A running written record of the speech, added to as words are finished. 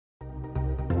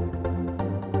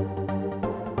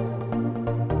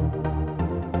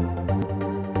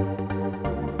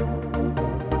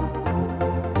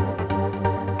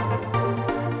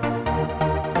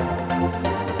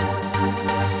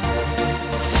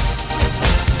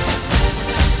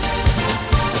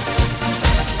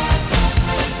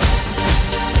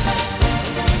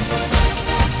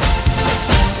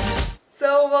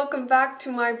back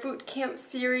to my boot camp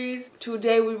series.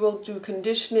 Today we will do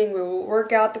conditioning. We will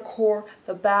work out the core,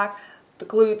 the back, the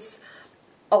glutes.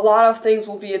 A lot of things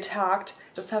will be attacked.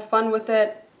 Just have fun with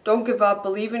it. Don't give up.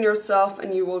 Believe in yourself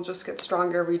and you will just get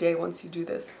stronger every day once you do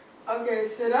this. Okay,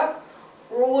 sit up.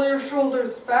 Roll your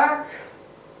shoulders back.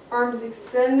 Arms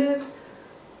extended.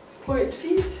 Point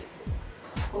feet.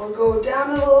 We'll go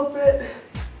down a little bit.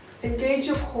 Engage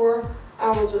your core.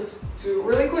 I will just do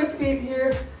really quick feet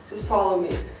here. Just follow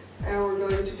me. And we're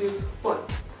going to do 1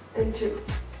 and 2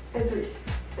 and 3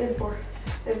 and 4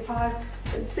 and 5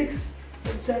 and 6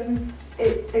 and 7,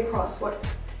 8 and cross 1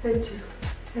 and 2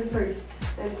 and 3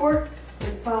 and 4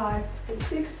 and 5 and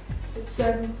 6 and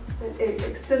 7 and 8.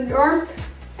 Extend your arms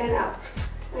and out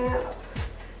and up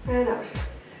and out,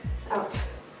 out,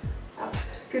 out.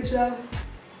 Good job.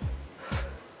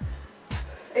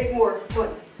 8 more. 1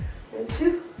 and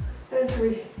 2 and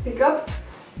 3. Pick up.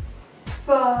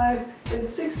 5 and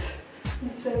 6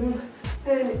 and 7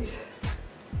 and 8.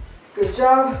 Good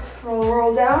job.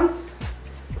 Roll down.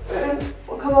 And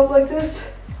we'll come up like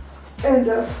this. And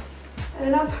up.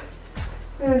 And up.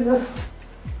 And up.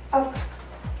 Up.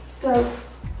 Down.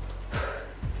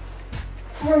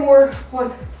 4 more.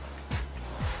 1,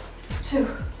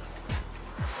 2,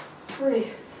 3,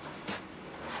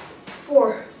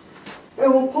 4.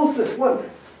 And we'll pulse it. 1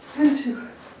 and 2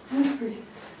 and 3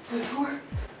 and 4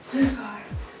 and 5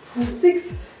 and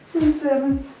 6 and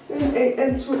 7 and 8.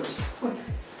 And switch. 1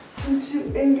 and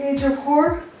 2. Engage your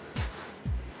core.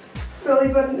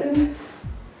 Belly button in.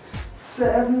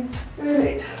 7 and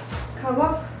 8. Come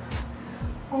up.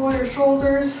 Roll your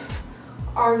shoulders.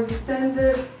 Arms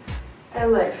extended.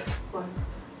 And legs. 1,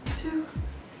 2,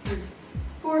 3,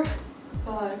 4,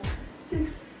 5,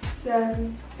 6,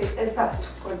 7, 8. And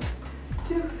fast. 1,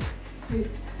 2, 3,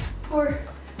 4,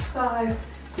 5,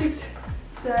 6,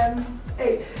 7,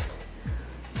 8.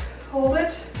 Hold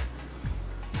it.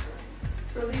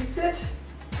 Release it.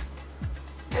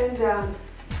 And down.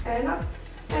 And up.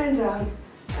 And down.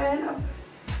 And up.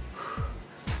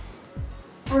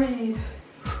 Breathe.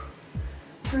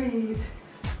 Breathe.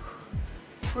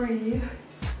 Breathe.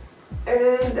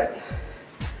 And down.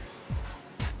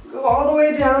 Go all the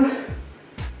way down.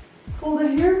 Hold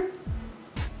it here.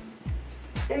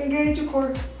 Engage your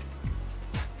core.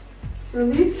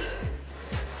 Release.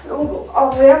 And we'll go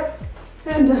all the way up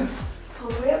and down. All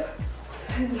the way up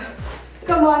and down.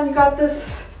 Come on, you got this.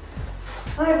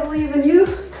 I believe in you.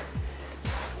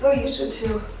 So you should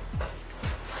too.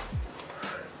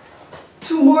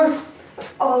 2 more.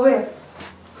 All the way up.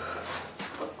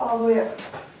 All the way up.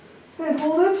 And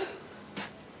hold it.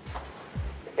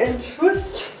 And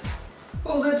twist.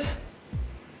 Hold it.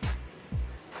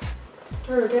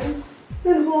 Turn again.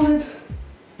 And hold it.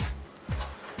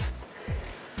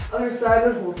 Other side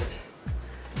and hold it.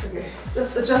 Okay,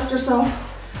 just adjust yourself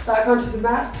back onto the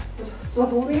mat, but still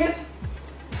holding it.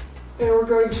 And we're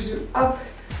going to do up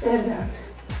and down.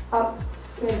 Up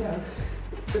and down.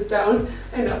 It's down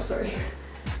and up, sorry.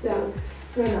 Down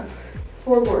and up.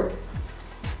 4 more.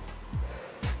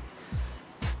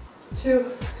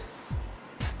 2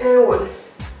 and 1.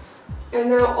 And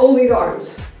now only the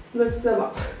arms. Lift them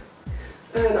up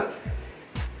and up.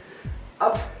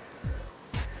 Up.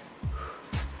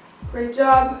 Great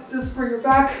job. This is for your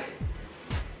back.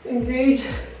 Engage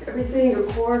everything, your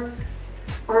core.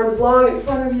 Arms long in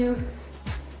front of you.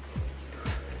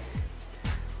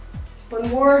 1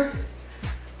 more.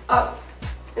 Up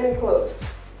and close.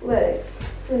 Legs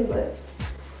and legs.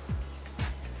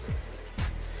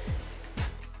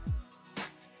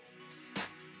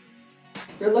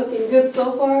 You're looking good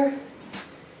so far.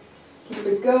 Keep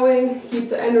it going.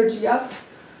 Keep the energy up.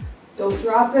 Don't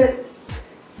drop it.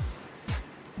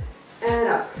 And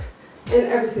up. And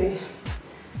everything.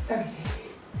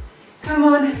 Everything. Come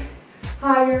on.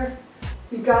 Higher.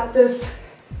 You got this.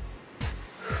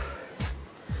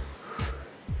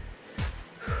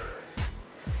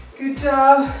 Good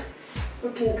job.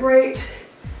 Looking great.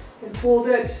 And hold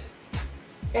it.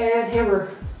 And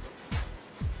hammer.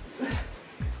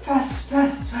 Fast,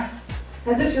 fast, fast.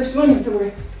 As if you're swimming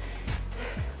somewhere.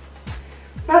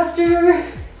 Faster.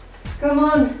 Come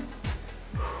on.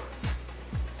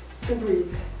 And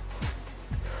breathe.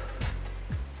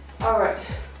 All right.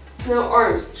 Now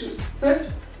arms. Choose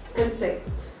 5th and 2nd.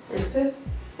 And 5th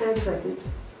and 2nd.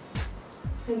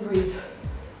 And breathe.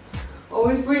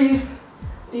 Always breathe.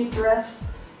 Deep breaths.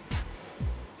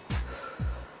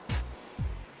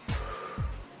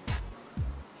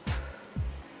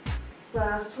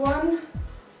 Last one.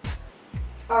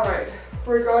 All right,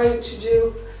 we're going to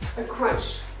do a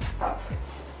crunch. Up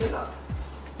and up.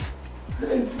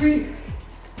 And 3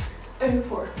 and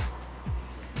 4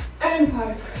 and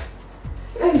 5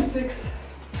 and 6,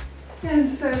 and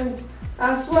 7.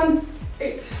 Last one,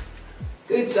 8.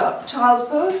 Good job. Child's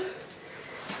pose.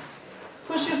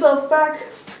 Push yourself back.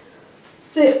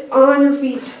 Sit on your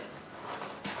feet.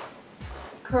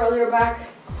 Curl your back.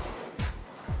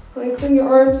 Lengthen your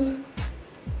arms.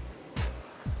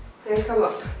 And come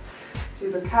up.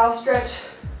 Do the cow stretch.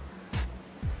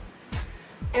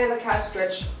 And the cat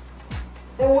stretch.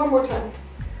 And one more time.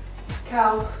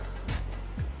 Cow.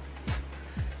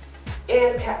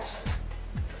 And cat.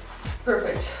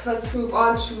 Perfect. Let's move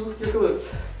on to your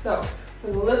glutes. So,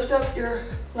 I'm going to lift up your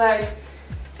leg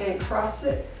and cross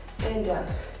it and down.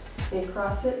 And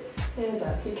cross it and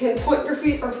down. You can point your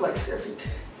feet or flex your feet.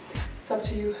 It's up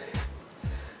to you.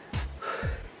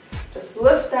 Just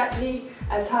lift that knee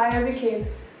as high as you can.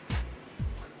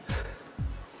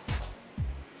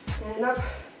 And up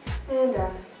and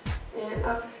down. And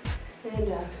up and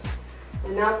down.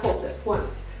 And now pulse it. 1,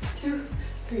 2,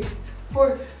 3,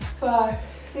 4, 5,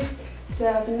 6,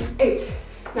 7, 8.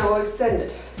 Now we'll extend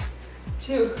it.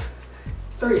 2,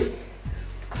 3,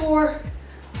 4,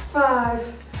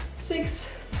 5,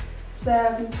 6,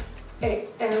 7,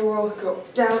 8. And we'll go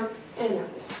down and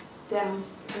up. Down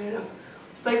and up.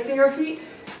 Flexing your feet.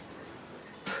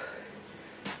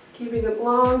 Keeping it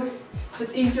long. If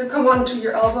it's easier, come onto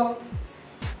your elbow.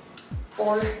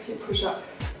 Or you push up.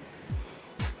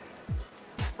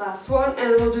 Last one,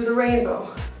 and we'll do the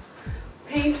rainbow.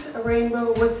 Paint a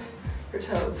rainbow with your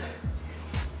toes.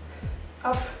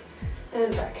 Up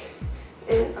and back,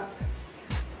 and up,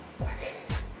 back.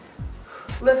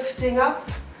 Lifting up,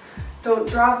 don't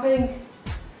dropping.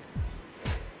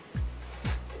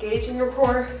 Engaging your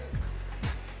core.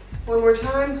 One more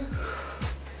time,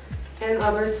 and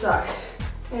other side,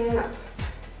 and up,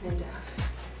 and down.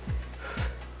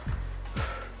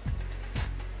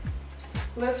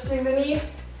 Lifting the knee,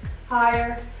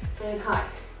 higher and high,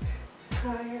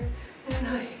 higher and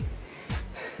high.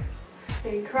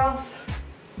 And cross,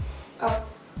 up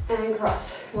and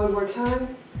cross. One more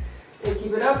time, and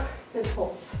keep it up, and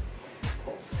pulse,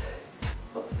 pulse,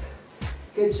 pulse.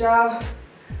 Good job.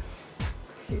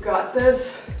 You got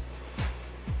this.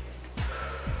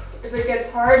 If it gets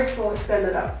hard, we'll extend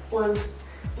it up. 1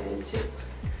 and 2.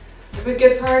 If it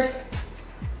gets hard,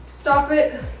 stop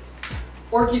it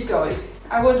or keep going.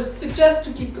 I would suggest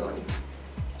to keep going.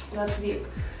 That's the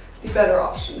better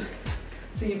option.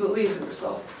 So you believe in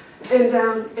yourself. And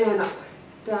down and up.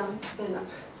 Down and up.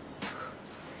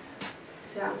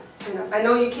 Down and up. I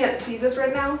know you can't see this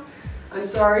right now. I'm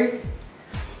sorry.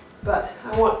 But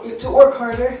I want you to work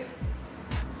harder.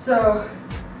 So,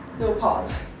 no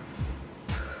pause.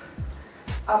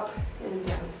 Up and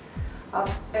down. Up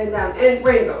and down. And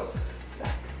rainbow.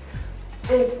 Back.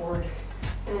 And forward.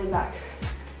 And back.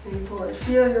 And forward.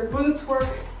 Feel your glutes work.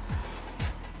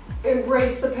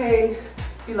 Embrace the pain.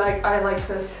 Be like, I like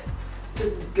this.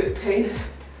 This is good pain.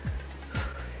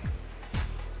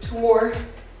 2 more.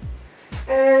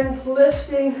 And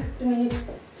lifting the knee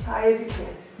as high as you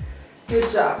can.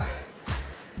 Good job.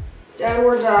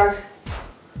 Downward dog.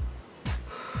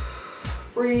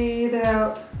 Breathe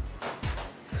out.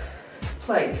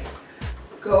 Plank.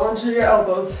 Go onto your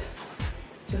elbows.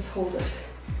 Just hold it.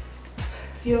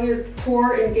 Feel your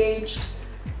core engaged.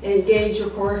 Engage your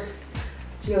core.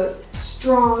 Feel it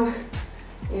strong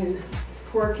and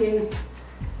working.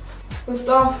 Lift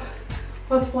off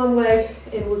with one leg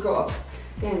and we'll go up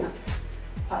and up,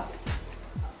 up.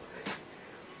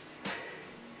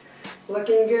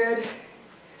 Looking good.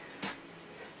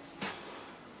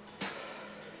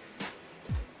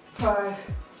 5,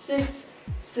 6,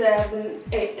 7,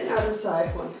 8, and other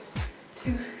side. 1,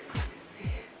 2,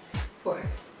 3, 4.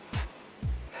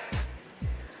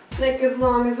 Neck is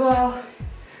long as well.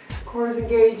 Core is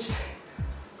engaged.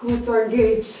 Glutes are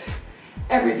engaged.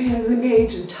 Everything is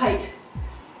engaged and tight.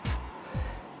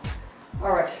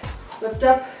 All right, lift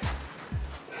up.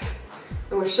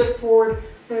 And we'll shift forward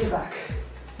and back.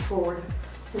 Forward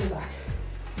and back.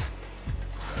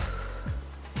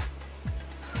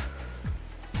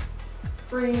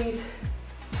 Breathe.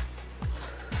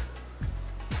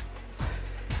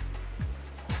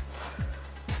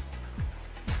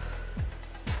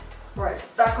 All right,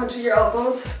 back onto your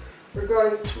elbows. We're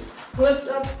going to lift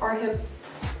up our hips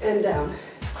and down.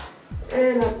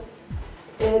 And up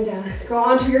and down. Go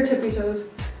onto your tippy toes.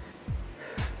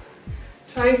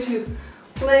 Trying to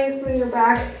lengthen your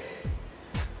back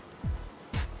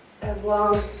as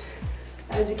long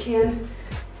as you can.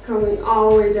 Coming all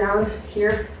the way down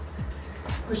here.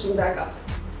 Pushing back up.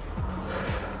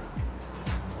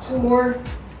 2 more.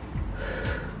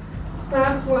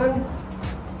 Last one.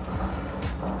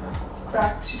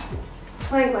 Back to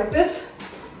plank like this.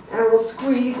 And we'll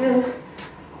squeeze in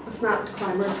mountain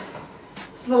climbers,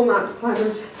 slow mountain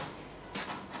climbers.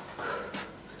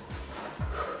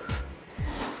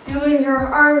 Feeling your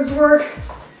arms work,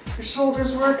 your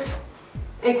shoulders work,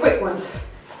 and quick ones.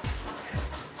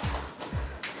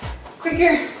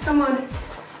 Quicker, come on.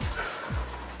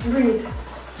 Breathe.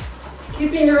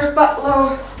 Keeping your butt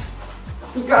low.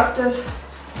 You got this.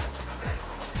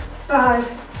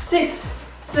 5, 6,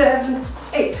 7,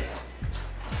 8.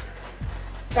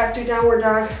 Back to downward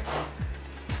dog.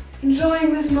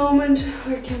 Enjoying this moment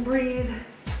where you can breathe.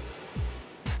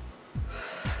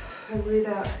 And breathe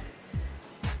out.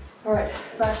 All right,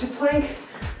 back to plank,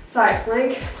 side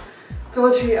plank.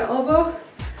 Go to your elbow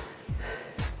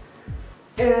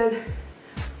and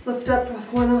lift up with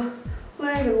one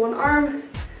leg and one arm.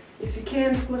 If you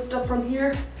can, lift up from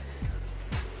here.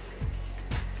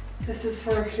 This is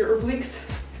for your obliques.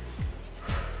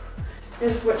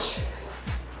 And switch.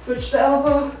 Switch the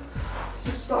elbow,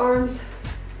 switch the arms,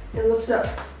 and lift up.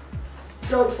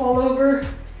 Don't fall over.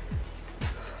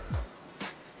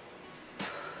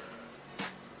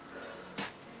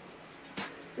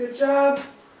 Good job.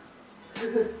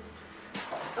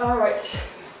 All right,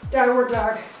 downward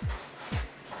dog.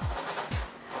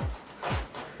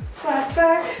 Flat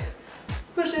back,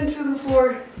 push into the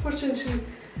floor, push into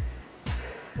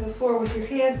the floor with your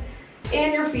hands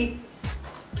and your feet.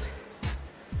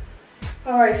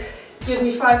 All right, give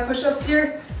me 5 push-ups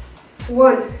here.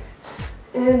 1,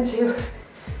 and 2,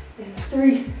 and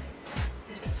 3, and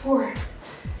 4,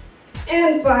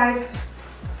 and 5.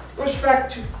 Push back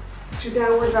to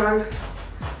downward dog.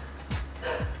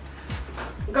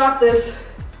 Got this,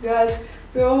 guys.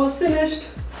 We're almost finished.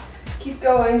 Keep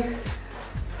going.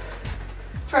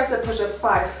 Tricep push-ups,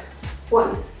 5.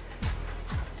 1,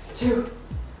 2,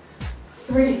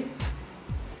 3,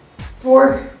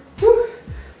 4,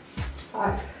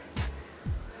 5.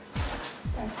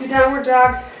 Back to downward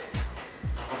dog.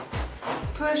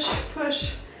 Push,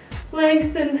 push,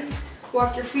 lengthen,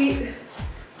 walk your feet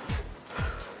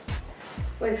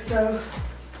like so.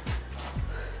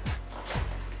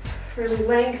 Really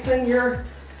lengthen your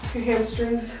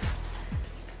hamstrings.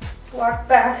 Walk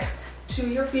back to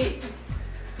your feet.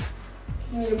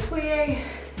 Give me a plie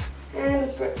and a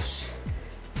stretch.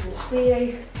 And a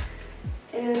plie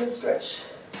and a stretch.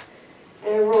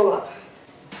 And roll up.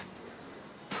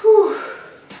 Whew.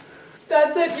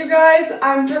 That's it, you guys.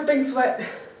 I'm dripping sweat.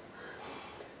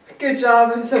 Good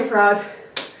job. I'm so proud.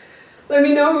 Let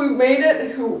me know who made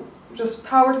it, who just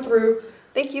powered through.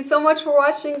 Thank you so much for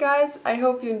watching, guys. I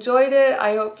hope you enjoyed it.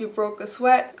 I hope you broke a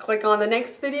sweat. Click on the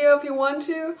next video if you want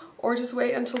to, or just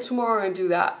wait until tomorrow and do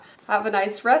that. Have a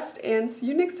nice rest and see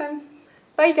you next time.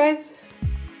 Bye, guys.